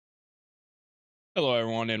Hello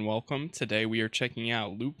everyone and welcome. Today we are checking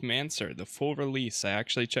out Loopmancer, the full release. I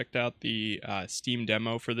actually checked out the Steam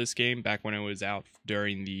demo for this game back when it was out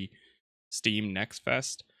during the Steam Next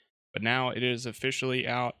Fest, but now it is officially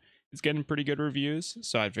out. It's getting pretty good reviews,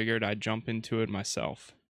 so I figured I'd jump into it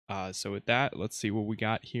myself. So with that, let's see what we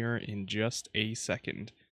got here in just a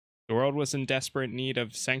second. The world was in desperate need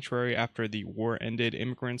of sanctuary after the war ended.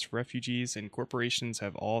 Immigrants, refugees, and corporations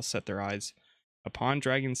have all set their eyes upon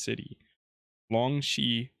Dragon City.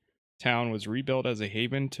 Longxi town was rebuilt as a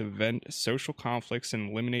haven to vent social conflicts and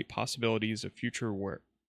eliminate possibilities of future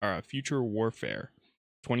warfare.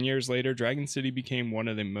 20 years later, Dragon City became one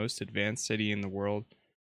of the most advanced cities in the world,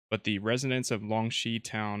 but the residents of Longxi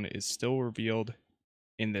town is still revealed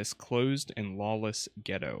in this closed and lawless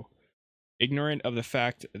ghetto, ignorant of the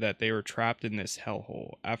fact that they were trapped in this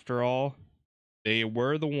hellhole. After all, they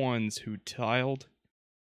were the ones who tiled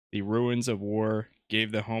the ruins of war,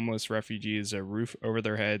 gave the homeless refugees a roof over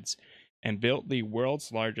their heads, and built the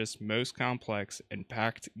world's largest, most complex, and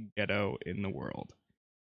packed ghetto in the world.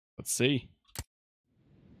 Let's see.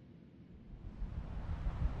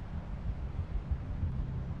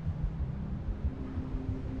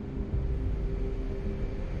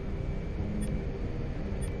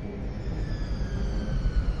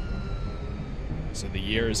 So the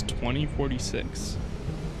year is 2046.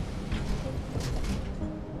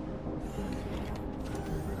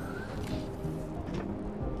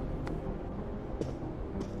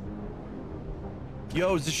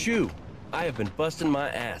 Yo, Zixu, I have been busting my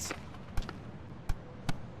ass.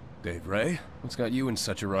 Dave Ray, what's got you in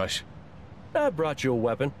such a rush? I brought you a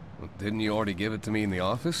weapon. Well, didn't you already give it to me in the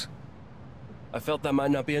office? I felt that might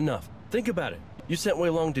not be enough. Think about it. You sent Wei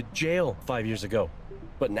Long to jail 5 years ago.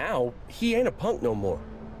 But now, he ain't a punk no more.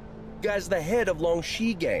 Guy's the head of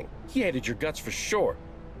Longxi gang. He hated your guts for sure.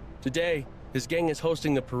 Today, his gang is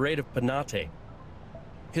hosting the Parade of Panate.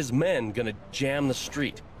 His men gonna jam the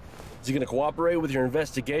street. Is he gonna cooperate with your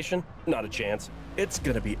investigation? Not a chance. It's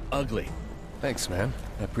gonna be ugly. Thanks, man.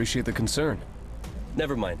 I appreciate the concern.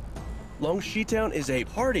 Never mind. Longxi Town is a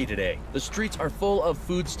party today. The streets are full of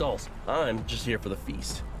food stalls. I'm just here for the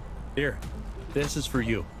feast. Here, this is for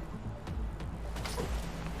you.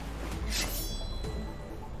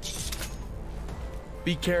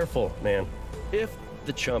 Be careful, man. If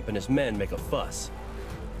the chump and his men make a fuss,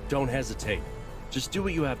 don't hesitate. Just do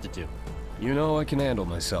what you have to do. You know I can handle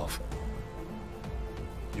myself.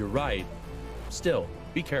 You're right. Still,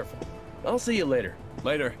 be careful. I'll see you later.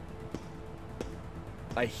 Later.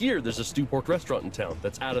 I hear there's a stew pork restaurant in town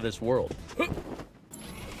that's out of this world.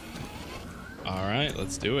 All right,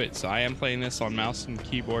 let's do it. So I am playing this on mouse and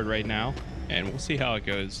keyboard right now, and we'll see how it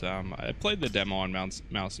goes. I played the demo on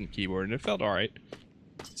mouse and keyboard, and it felt all right.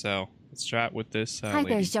 So let's chat with this Hi there,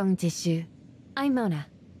 lady. Xiang Zixu. I'm Mona,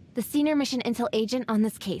 the senior mission intel agent on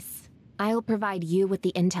this case. I'll provide you with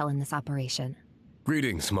the intel in this operation.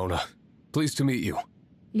 Greetings, Mona. Pleased to meet you.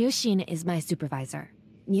 Liu Xin is my supervisor.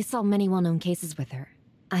 You saw many well-known cases with her.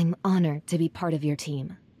 I'm honored to be part of your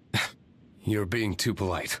team. You're being too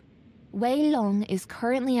polite. Wei Long is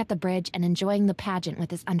currently at the bridge and enjoying the pageant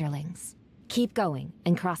with his underlings. Keep going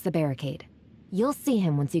and cross the barricade. You'll see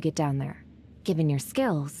him once you get down there. Given your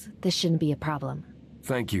skills, this shouldn't be a problem.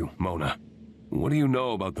 Thank you, Mona. What do you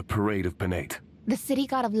know about the Parade of Panate? The city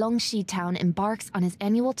god of Longxi Town embarks on his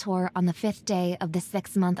annual tour on the 5th day of the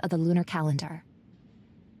 6th month of the lunar calendar.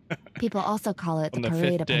 People also call it the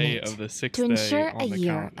Parade of Panate. To ensure a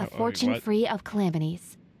year of fortune free of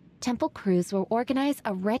calamities, temple crews will organize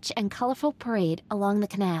a rich and colorful parade along the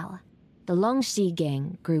canal. The Longxi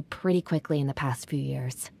gang grew pretty quickly in the past few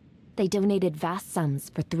years. They donated vast sums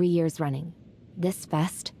for 3 years running. This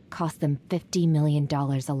fest cost them $50 million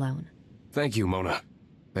alone. Thank you, Mona.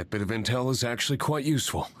 That bit of intel is actually quite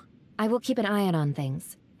useful. I will keep an eye out on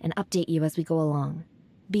things and update you as we go along.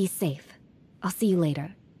 Be safe. I'll see you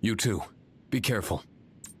later. You too. Be careful.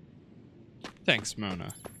 Thanks,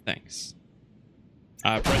 Mona. Thanks.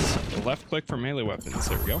 Press left click for melee weapons.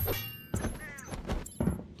 There we go.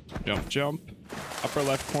 Jump, jump. Upper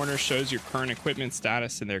left corner shows your current equipment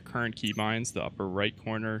status and their current keybinds. The upper right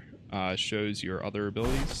corner shows your other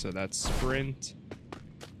abilities. So that's sprint.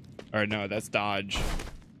 Or no, that's dodge.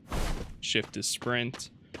 Shift is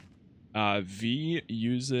sprint. V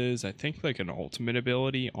uses, I think, like an ultimate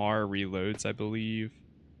ability. R reloads, I believe.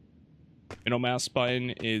 Middle mouse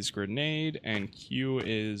button is grenade, and Q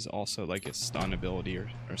is also like a stun ability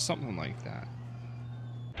or something like that.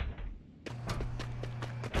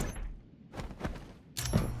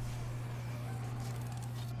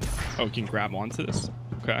 Oh, you can grab onto this?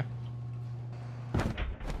 Okay.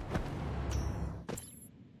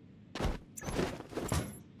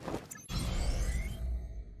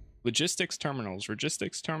 Logistics terminals.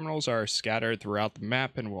 Logistics terminals are scattered throughout the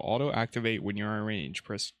map and will auto-activate when you're in range.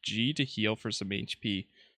 Press G to heal for some HP.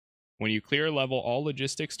 When you clear a level, all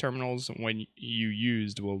logistics terminals when you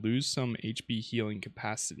used will lose some HP healing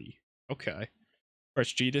capacity. Okay.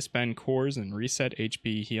 Press G to spend cores and reset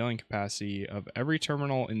HP healing capacity of every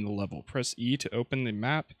terminal in the level. Press E to open the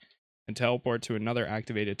map and teleport to another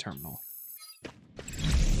activated terminal.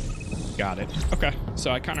 Got it. Okay,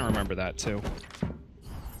 so I kind of remember that too.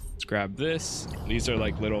 Let's grab this. These are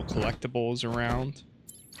like little collectibles around.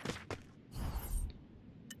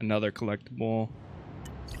 Another collectible.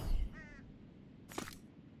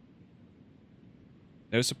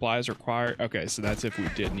 No supplies required. Okay, so that's if we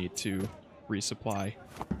did need to resupply.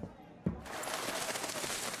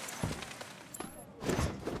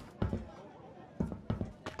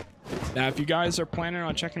 Now, if you guys are planning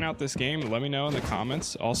on checking out this game, let me know in the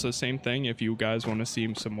comments. Also, same thing, if you guys want to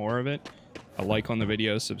see some more of it, a like on the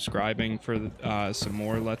video, subscribing for some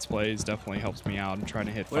more Let's Plays definitely helps me out. I'm trying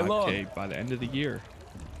to hit 5K by the end of the year.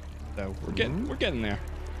 So we're getting there.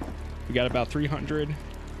 We got about 300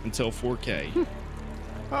 until 4K.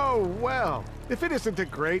 Oh, well, if it isn't the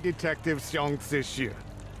great detective Xiang Zixu.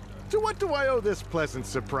 To what do I owe this pleasant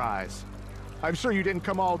surprise? I'm sure you didn't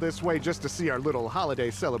come all this way just to see our little holiday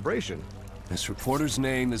celebration. This reporter's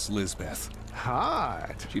name is Lisbeth.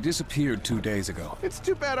 Hot. She disappeared 2 days ago. It's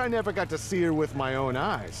too bad I never got to see her with my own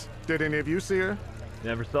eyes. Did any of you see her?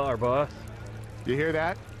 Never saw her, boss. You hear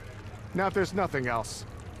that? Now if there's nothing else,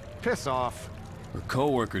 piss off. Her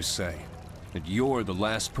co-workers say that you're the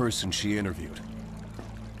last person she interviewed.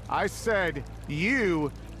 I said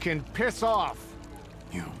you can piss off.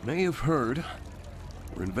 You may have heard.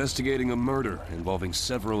 We're investigating a murder involving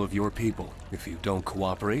several of your people. If you don't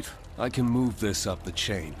cooperate, I can move this up the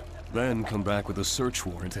chain. Then come back with a search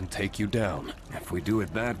warrant and take you down. If we do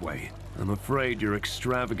it that way, I'm afraid your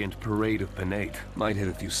extravagant parade of Pinnate might hit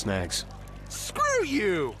a few snags. Screw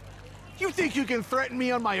you! You think you can threaten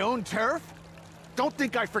me on my own turf? Don't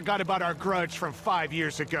think I forgot about our grudge from 5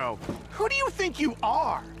 years ago. Who do you think you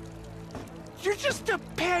are? You're just a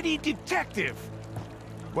petty detective.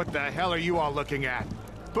 What the hell are you all looking at?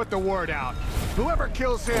 Put the word out. Whoever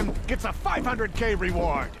kills him gets a 500K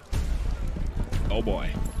reward. Oh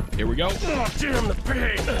boy. Here we go. Oh, damn the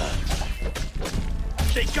pig!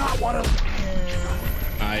 They got one of them.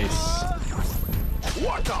 Nice.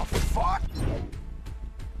 What the fuck?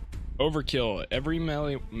 Overkill. Every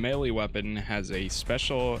melee weapon has a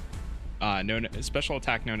special attack known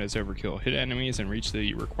as Overkill. Hit enemies and reach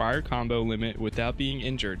the required combo limit without being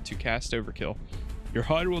injured to cast Overkill. Your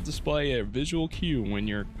HUD will display a visual cue when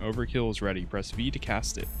your Overkill is ready. Press V to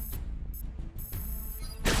cast it.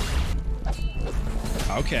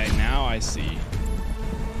 Okay, now I see.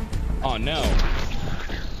 Oh no.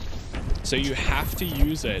 So you have to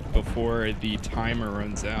use it before the timer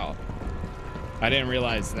runs out. I didn't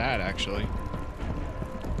realize that, actually.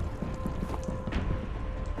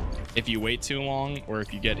 If you wait too long, or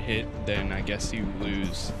if you get hit, then I guess you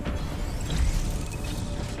lose.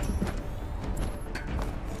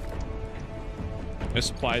 No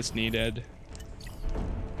supplies needed.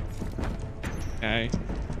 Okay.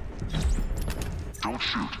 Don't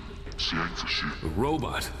shoot. Xiang Zixu. A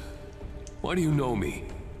robot? Why do you know me?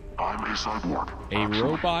 I'm a cyborg. A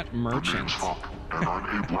robot merchant. My name's Funk, and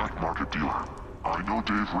I'm a black market dealer. I know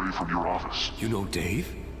Dave Ray from your office. You know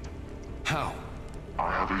Dave? How?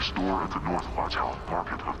 I have a store at the North Plateau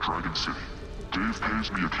Market of Dragon City. Dave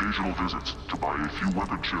pays me occasional visits to buy a few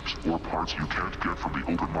weapon chips or parts you can't get from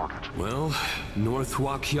the open market. Well, North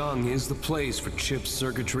Huaqiang is the place for chips,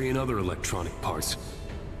 circuitry, and other electronic parts.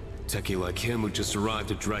 Techie like him who just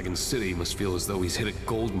arrived at Dragon City must feel as though he's hit a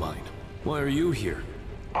gold mine. Why are you here?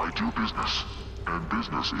 I do business, and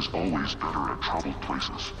business is always better at troubled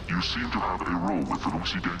places. You seem to have a row with the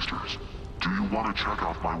Lucy gangsters. Do you want to check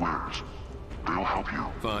out my wares? They'll help you.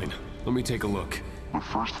 Fine. Let me take a look. But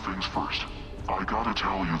first things first. I gotta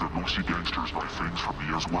tell you that Lucy gangsters buy things from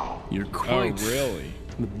me as well. You're quite... Oh, really?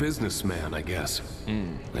 The businessman, I guess.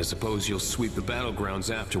 I suppose you'll sweep the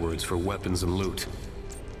battlegrounds afterwards for weapons and loot.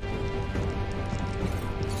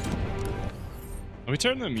 Let me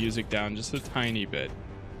turn the music down just a tiny bit.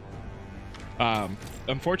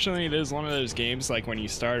 Unfortunately, it is one of those games, like when you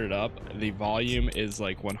start it up, the volume is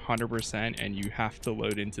like 100% and you have to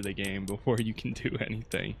load into the game before you can do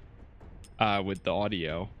anything with the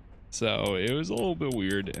audio. So it was a little bit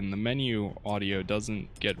weird, and the menu audio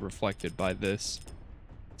doesn't get reflected by this,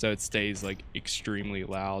 so it stays like extremely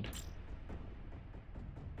loud.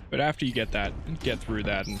 But after you get through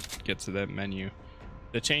that and get to that menu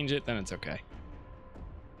to change it, then it's okay.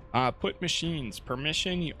 Put machines.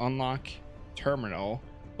 Permission, you unlock terminal.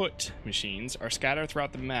 put machines are scattered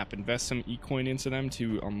throughout the map. Invest some e-coin into them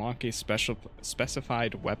to unlock a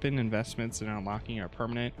specified weapon. Investments in unlocking are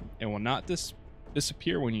permanent and will not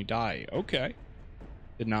disappear when you die. Okay.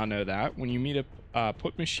 Did not know that. When you meet a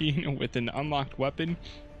put machine with an unlocked weapon,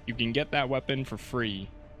 you can get that weapon for free.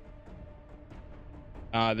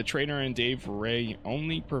 The trainer and Dave Ray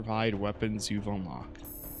only provide weapons you've unlocked.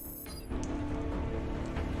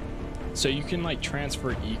 So you can like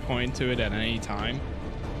transfer e-coin to it at any time.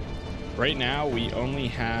 Right now we only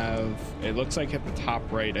have, it looks like at the top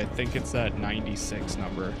right, I think it's that 96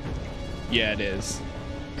 number. Yeah, it is.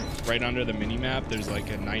 Right under the mini map, there's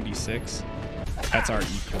like a 96. That's our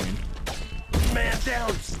e-coin. Man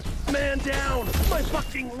down! Man down! My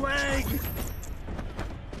fucking leg!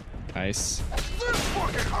 Nice. This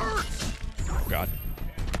fucking hurts! Oh god.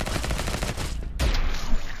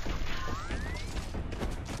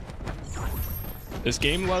 This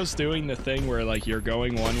game loves doing the thing where like you're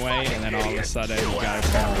going one way and then all of a sudden you gotta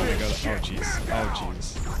turn around and go to, oh jeez. Oh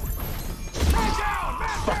jeez.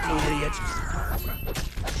 Fucking idiot.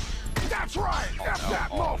 That's right! F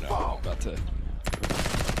that mofo! No. About to...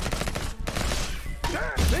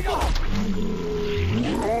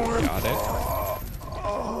 Got it.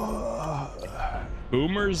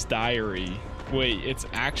 Boomer's Diary. Wait, it's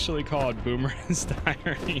actually called Boomer's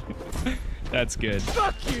Diary. That's good.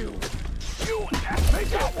 Fuck you! You they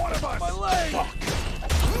got one of us! My leg! Fuck.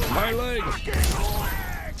 My leg!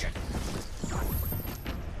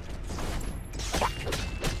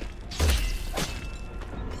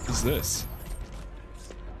 What is this?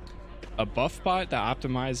 A buff bot that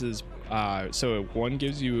optimizes, so one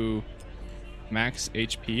gives you max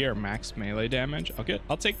HP or max melee damage.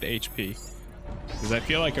 I'll take the HP because I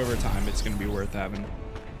feel like over time it's gonna be worth having.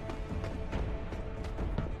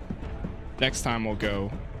 Next time we'll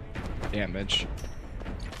go damage.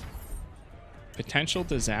 Potential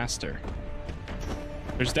disaster.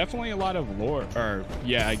 There's definitely a lot of lore, or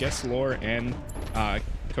yeah, I guess lore and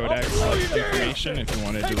codex information if you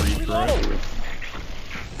wanted to read through it.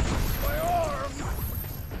 My arm!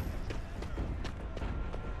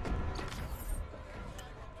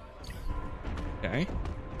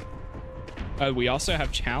 Okay. We also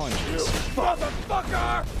have challenges.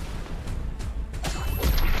 Motherfucker!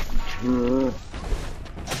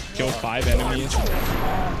 Kill 5 enemies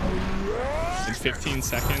in 15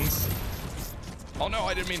 seconds. Oh no,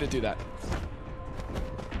 I didn't mean to do that.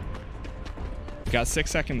 We got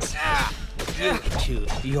 6 seconds. You're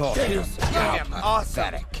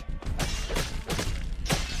pathetic.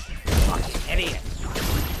 Fucking idiot.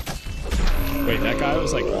 Wait, that guy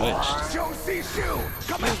was like glitched. Xiang Zixu!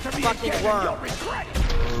 Come after me fucking again worm. and you'll regret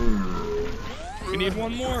it! We need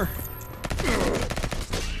one more.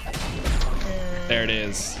 There it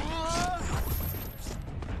is.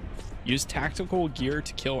 Use tactical gear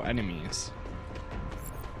to kill enemies.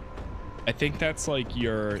 I think that's like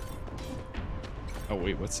your... Oh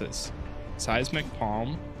wait, what's this? Seismic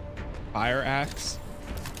palm, fire axe.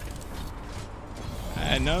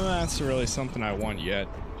 None of that's really something I want yet.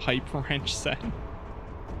 Pipe wrench set.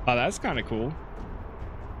 Oh, that's kind of cool.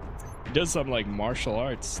 He does some like martial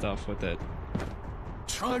arts stuff with it.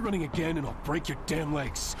 Try running again and I'll break your damn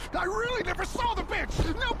legs. I really never saw the bitch!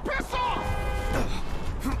 Now piss off!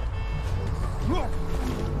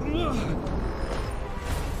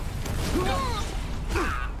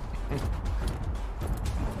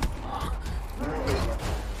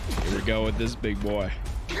 Here we go with this big boy.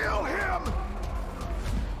 Kill him!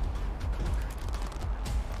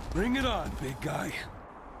 Bring it on, big guy.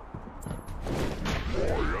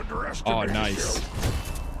 Oh, nice.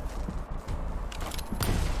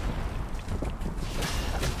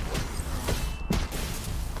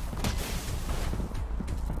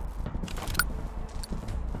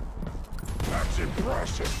 That's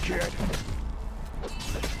impressive, kid.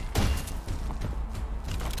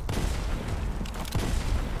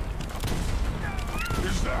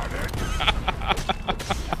 Is that it?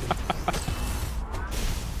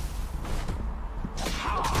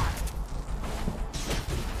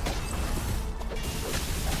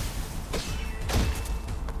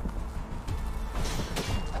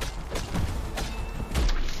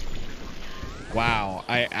 Wow,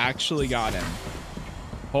 I actually got him.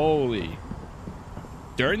 Holy.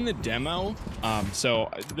 During the demo, so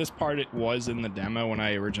this part it was in the demo when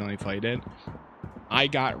I originally played it. I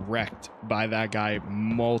got wrecked by that guy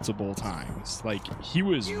multiple times. Like, he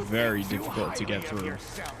was very difficult to get through.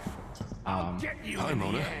 Hi,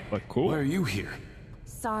 Mona. But cool. Why are you here?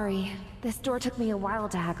 Sorry, this door took me a while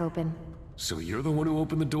to hack open. So you're the one who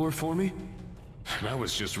opened the door for me? I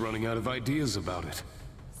was just running out of ideas about it.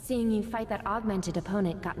 Seeing you fight that augmented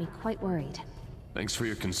opponent got me quite worried. Thanks for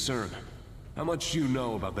your concern. How much do you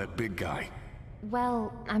know about that big guy?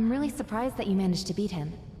 Well, I'm really surprised that you managed to beat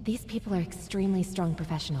him. These people are extremely strong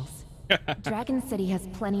professionals. Dragon City has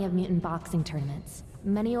plenty of mutant boxing tournaments.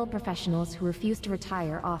 Many old professionals who refuse to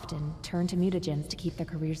retire often turn to mutagens to keep their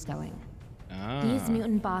careers going. These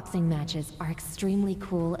mutant boxing matches are extremely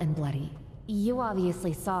cruel and bloody. You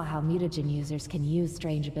obviously saw how mutagen users can use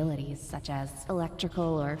strange abilities, such as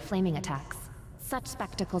electrical or flaming attacks. Such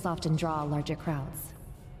spectacles often draw larger crowds.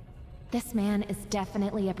 This man is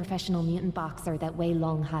definitely a professional mutant boxer that Wei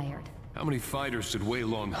Long hired. How many fighters did Wei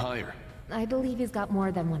Long hire? I believe he's got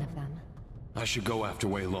more than one of them. I should go after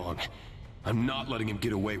Wei Long. I'm not letting him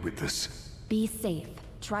get away with this. Be safe.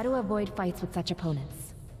 Try to avoid fights with such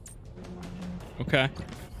opponents. Okay.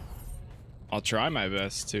 I'll try my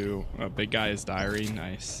best to. A big guy's diary,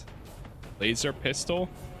 nice. Laser pistol.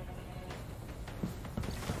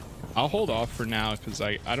 I'll hold off for now because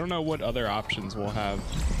I don't know what other options we'll have.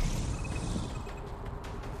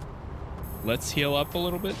 Let's heal up a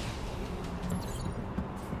little bit.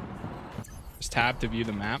 Just tab to view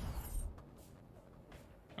the map.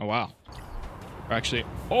 Oh wow. Actually,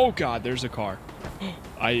 oh god, there's a car.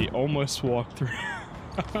 I almost walked through.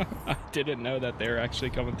 I didn't know that they were actually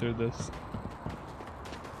coming through this.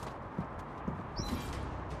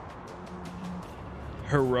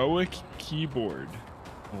 Heroic keyboard.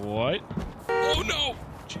 What? Oh no!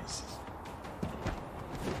 Jesus.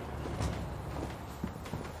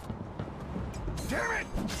 Damn it!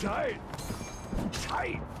 Tight!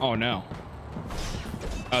 Tight! Oh no.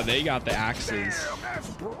 Oh, they got the axes. Damn, that's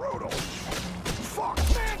brutal! Fuck,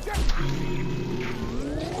 man!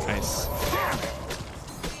 Nice. Damn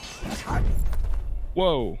it! Tight.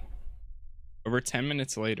 Whoa. Over 10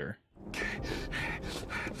 minutes later.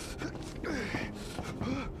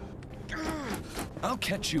 I'll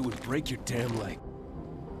catch you and break your damn leg.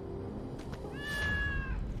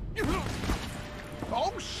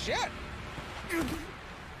 Oh shit!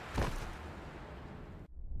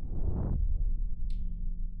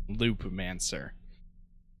 Loopmancer.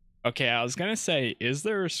 Okay, I was gonna say, is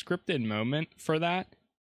there a scripted moment for that?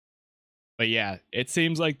 But yeah, it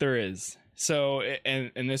seems like there is. So,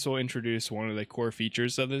 and this will introduce one of the core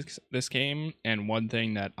features of this game, and one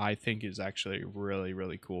thing that I think is actually really,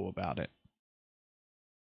 really cool about it.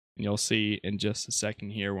 And you'll see in just a second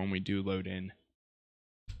here when we do load in.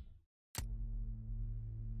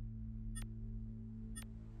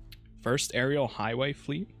 First aerial highway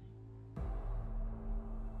fleet.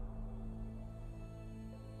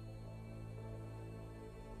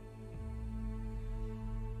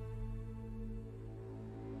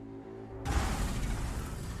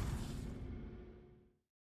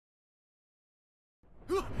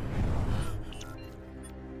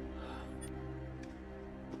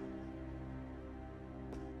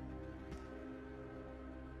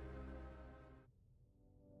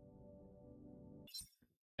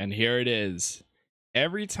 And here it is.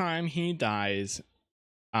 Every time he dies,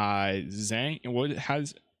 Xiang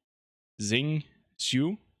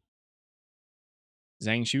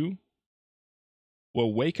Zixu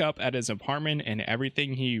will wake up at his apartment and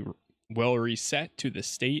everything he will reset to the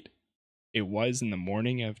state it was in the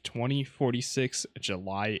morning of 2046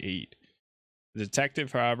 July 8. The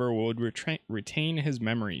detective, however, would retain his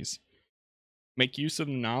memories. Make use of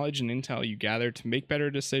the knowledge and intel you gather to make better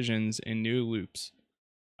decisions in new loops.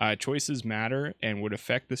 Choices matter and would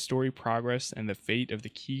affect the story progress and the fate of the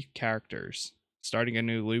key characters. Starting a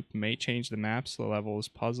new loop may change the maps, the levels,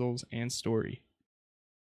 puzzles, and story.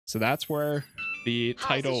 So that's where the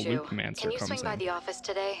title Loopmancer comes in. Can you swing by the office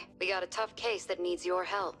today? We got a tough case that needs your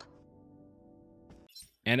help.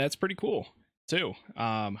 And that's pretty cool, too.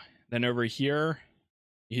 Then over here,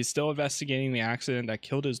 he's still investigating the accident that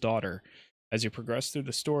killed his daughter. As you progress through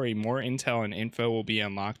the story, more intel and info will be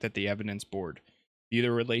unlocked at the evidence board. View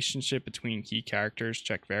the relationship between key characters,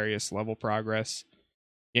 check various level progress,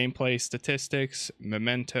 gameplay statistics,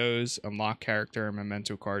 mementos, unlock character and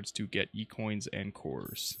memento cards to get e-coins and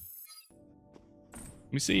cores.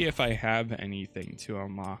 Let me see if I have anything to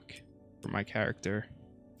unlock for my character.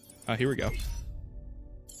 Oh, here we go.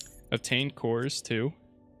 Obtain cores too.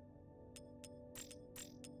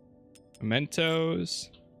 Mementos.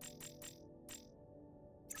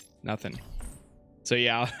 Nothing. So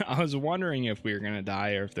yeah, I was wondering if we were gonna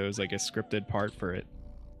die or if there was like a scripted part for it.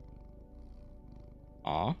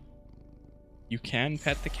 Aw. You can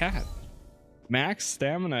pet the cat. Max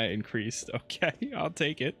stamina increased. Okay, I'll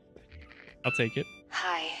take it. I'll take it.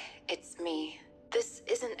 Hi, it's me. This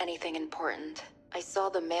isn't anything important. I saw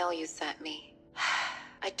the mail you sent me.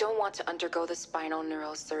 I don't want to undergo the spinal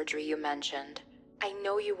neurosurgery you mentioned. I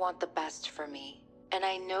know you want the best for me, And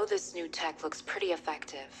I know this new tech looks pretty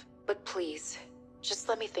effective. But please, just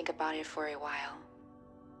let me think about it for a while.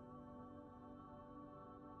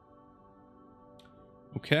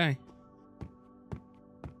 Okay.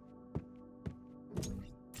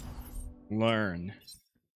 Learn.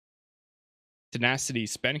 Tenacity.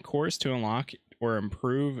 Spend cores to unlock or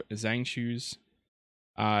improve Xiang Zixu's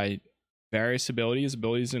various abilities.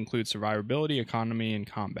 Abilities include survivability, economy, and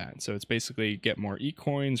combat. So it's basically get more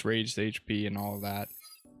E-coins, rage, HP, and all of that.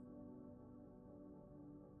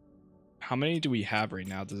 How many do we have right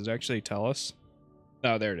now? Does it actually tell us?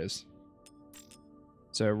 Oh, there it is.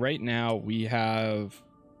 So right now we have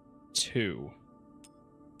 2.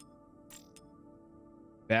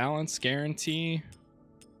 Balance guarantee.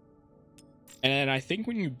 And I think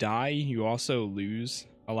when you die, you also lose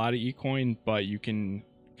a lot of E-coin, but you can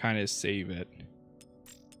kind of save it.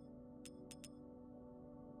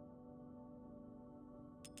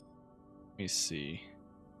 Let me see.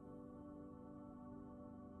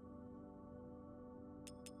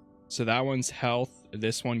 So that one's health.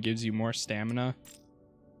 This one gives you more stamina.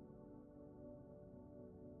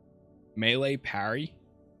 Melee parry.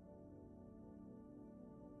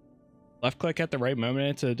 Left click at the right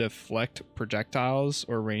moment to deflect projectiles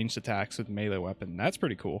or ranged attacks with melee weapon. That's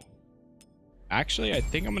pretty cool. Actually, I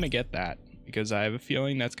think I'm gonna get that because I have a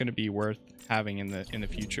feeling that's gonna be worth having in the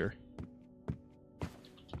future.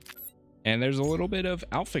 And there's a little bit of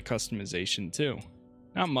outfit customization too.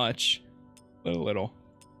 Not much, but a little.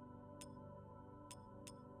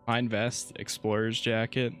 Fine vest, explorer's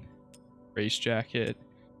jacket, race jacket.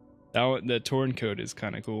 That one, the torn coat is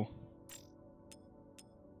kind of cool.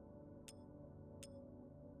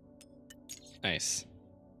 Nice.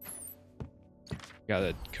 Got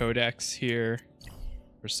a codex here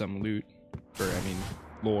for some loot,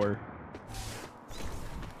 lore.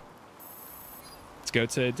 Let's go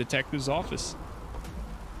to detective's office.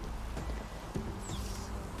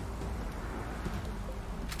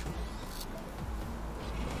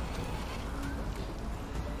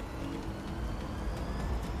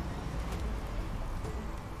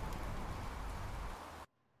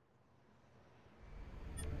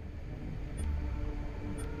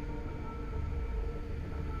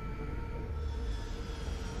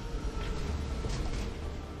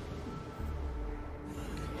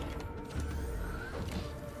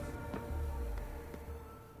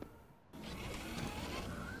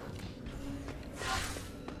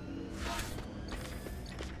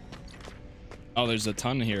 Oh, there's a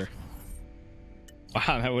ton here.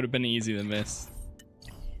 Wow, that would have been easy to miss.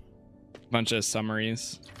 Bunch of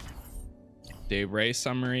summaries. Dave Ray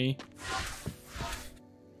summary.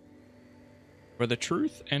 For the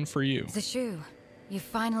truth and for you. Zixu, you've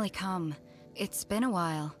finally come. It's been a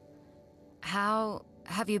while. How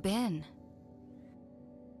have you been?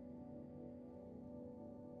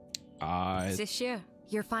 Zixu,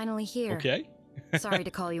 you're finally here. Okay. Sorry to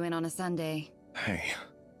call you in on a Sunday. Hey.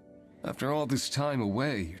 After all this time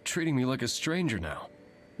away, you're treating me like a stranger now.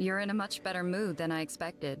 You're in a much better mood than I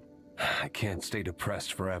expected. I can't stay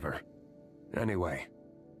depressed forever. Anyway,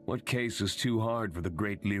 what case is too hard for the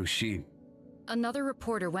great Liu Xi? Another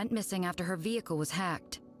reporter went missing after her vehicle was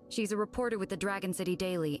hacked. She's a reporter with the Dragon City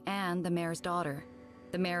Daily and the mayor's daughter.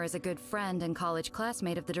 The mayor is a good friend and college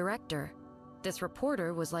classmate of the director. This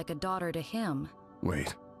reporter was like a daughter to him.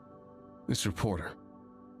 Wait. This reporter.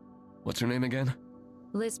 What's her name again?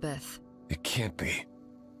 Lisbeth. It can't be.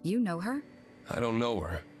 You know her? I don't know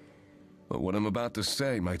her. But what I'm about to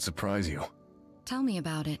say might surprise you. Tell me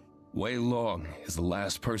about it. Wei Long is the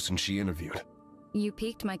last person she interviewed. You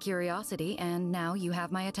piqued my curiosity, and now you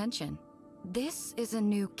have my attention. This is a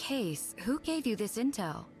new case. Who gave you this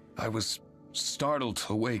intel? I was startled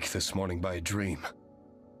awake this morning by a dream.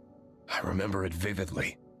 I remember it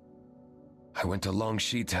vividly. I went to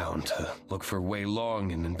Longxi Town to look for Wei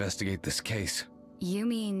Long and investigate this case. You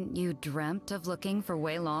mean you dreamt of looking for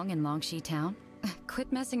Wei Long in Longxi Town?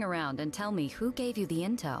 Quit messing around and tell me who gave you the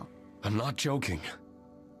intel. I'm not joking.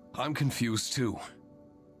 I'm confused too.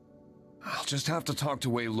 I'll just have to talk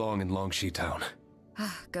to Wei Long in Longxi Town.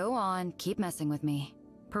 Go on, keep messing with me.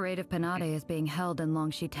 Parade of Panade is being held in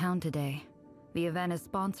Longxi Town today. The event is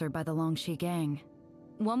sponsored by the Longxi gang.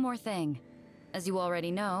 One more thing. As you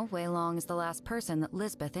already know, Wei Long is the last person that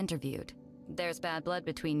Lisbeth interviewed. There's bad blood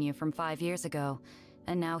between you from 5 years ago,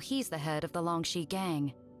 and now he's the head of the Longxi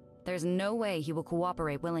gang. There's no way he will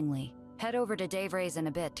cooperate willingly. Head over to Dave Ray's in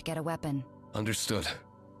a bit to get a weapon. Understood.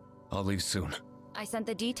 I'll leave soon. I sent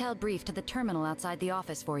the detailed brief to the terminal outside the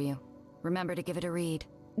office for you. Remember to give it a read.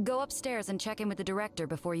 Go upstairs and check in with the director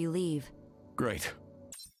before you leave. Great.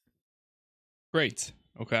 Great.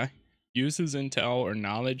 Okay. Use his intel or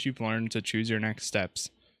knowledge you've learned to choose your next steps.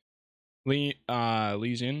 Li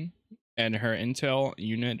Jin and her intel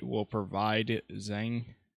unit will provide Xiang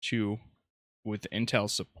Zixu with intel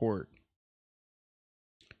support.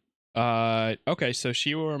 Okay, so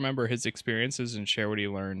she will remember his experiences and share what he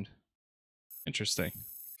learned. Interesting.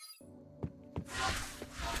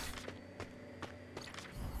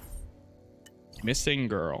 Missing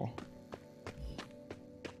girl.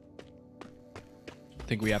 I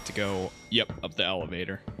think we have to go, yep, up the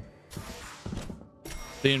elevator.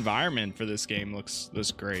 The environment for this game looks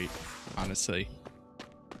great, honestly.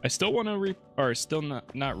 I still want to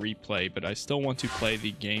not replay, but I still want to play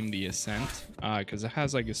the game The Ascent, because it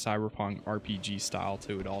has like a cyberpunk RPG style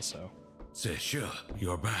to it also. Zixu,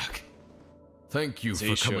 you're back. Thank you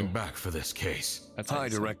for coming back for this case. Hi,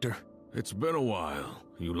 Director. It's been a while.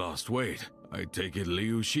 You lost weight. I take it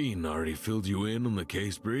Liu Xin already filled you in on the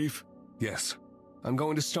case brief? Yes. I'm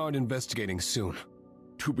going to start investigating soon.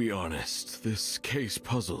 To be honest, this case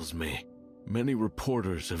puzzles me. Many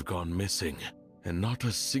reporters have gone missing, and not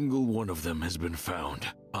a single one of them has been found.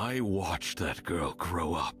 I watched that girl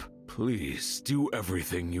grow up. Please do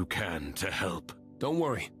everything you can to help. Don't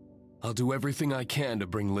worry. I'll do everything I can to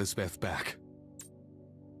bring Lisbeth back.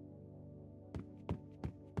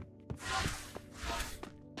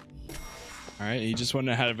 Alright, he just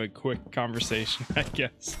wanted to have a quick conversation, I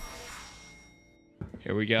guess.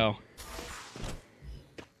 Here we go.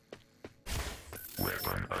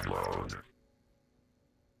 Weapon unload.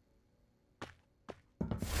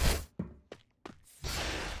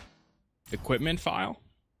 Equipment file?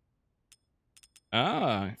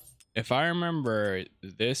 Ah, if I remember,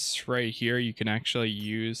 this right here you can actually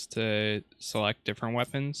use to select different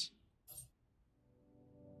weapons.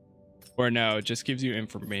 Or no, it just gives you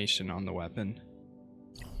information on the weapon.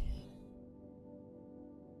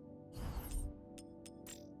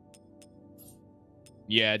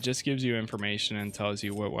 Yeah, it just gives you information and tells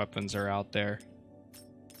you what weapons are out there.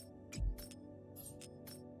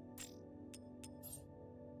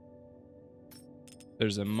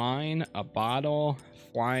 There's a mine, a bottle,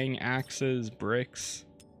 flying axes, bricks,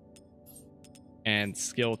 and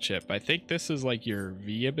skill chip. I think this is like your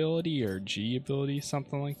V ability or G ability,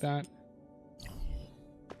 something like that.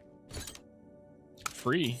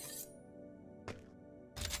 Free.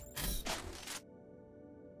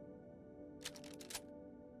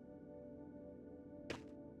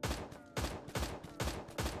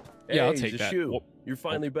 Yeah, I'll take that. Zixu, you're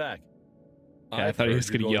finally back. Yeah, I thought he was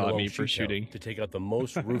going to yell at me for shooting. To take out the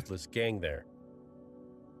most ruthless gang there.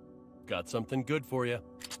 Got something good for you.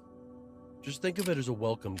 Just think of it as a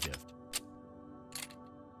welcome gift.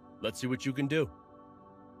 Let's see what you can do.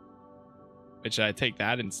 But should I take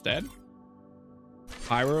that instead?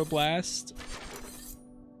 Pyroblast?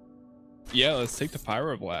 Yeah, let's take the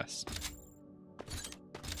Pyroblast.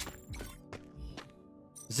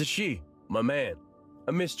 Zixu, my man.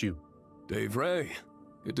 I missed you. Dave Ray,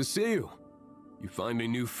 good to see you. You find me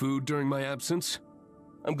new food during my absence?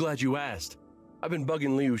 I'm glad you asked. I've been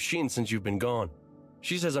bugging Liu Xin since you've been gone.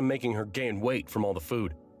 She says I'm making her gain weight from all the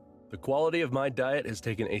food. The quality of my diet has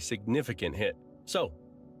taken a significant hit. So,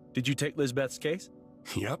 did you take Lisbeth's case?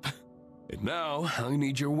 Yep. And now, I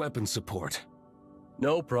need your weapon support.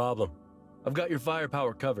 No problem. I've got your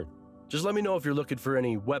firepower covered. Just let me know if you're looking for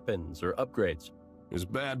any weapons or upgrades. There's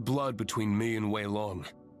bad blood between me and Wei Long,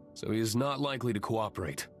 so he is not likely to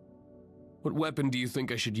cooperate. What weapon do you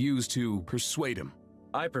think I should use to persuade him?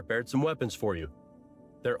 I prepared some weapons for you.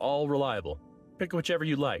 They're all reliable. Pick whichever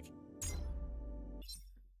you like.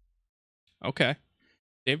 Okay.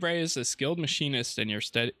 Dave Ray is a skilled machinist and your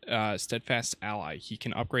steadfast ally. He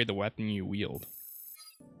can upgrade the weapon you wield.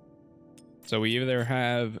 So we either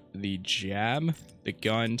have the jab, the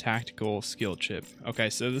gun, tactical, skill chip. Okay,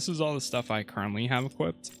 so this is all the stuff I currently have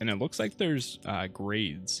equipped, and it looks like there's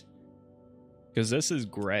grades. Because this is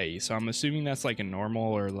gray, so I'm assuming that's like a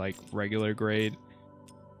normal or like regular grade.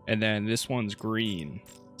 And then this one's green,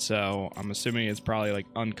 so I'm assuming it's probably like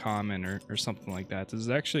uncommon or something like that. Does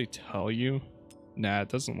it actually tell you? Nah, it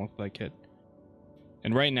doesn't look like it.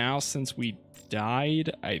 And right now, since we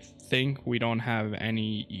died, I think we don't have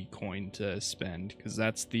any e-coin to spend, because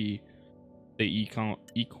that's the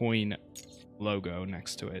e-coin logo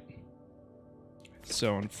next to it.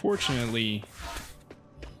 So unfortunately,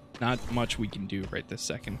 not much we can do right this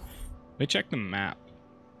second. Let me check the map.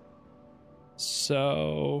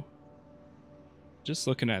 So just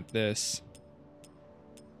looking at this,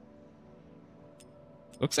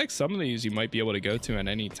 looks like some of these you might be able to go to at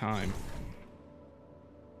any time.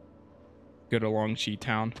 Go to Longxi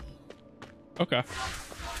Town. Okay.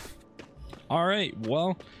 All right.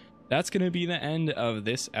 Well, that's going to be the end of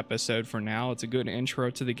this episode for now. It's a good intro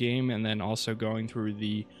to the game, and then also going through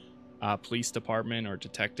the police department or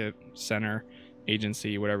detective center,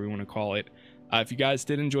 agency, whatever you want to call it. If you guys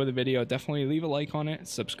did enjoy the video, definitely leave a like on it,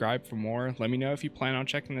 subscribe for more. Let me know if you plan on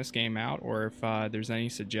checking this game out, or if there's any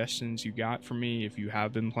suggestions you got for me if you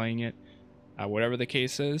have been playing it. Whatever the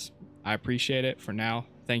case is, I appreciate it. For now,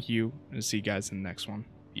 thank you, and see you guys in the next one.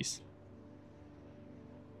 Peace.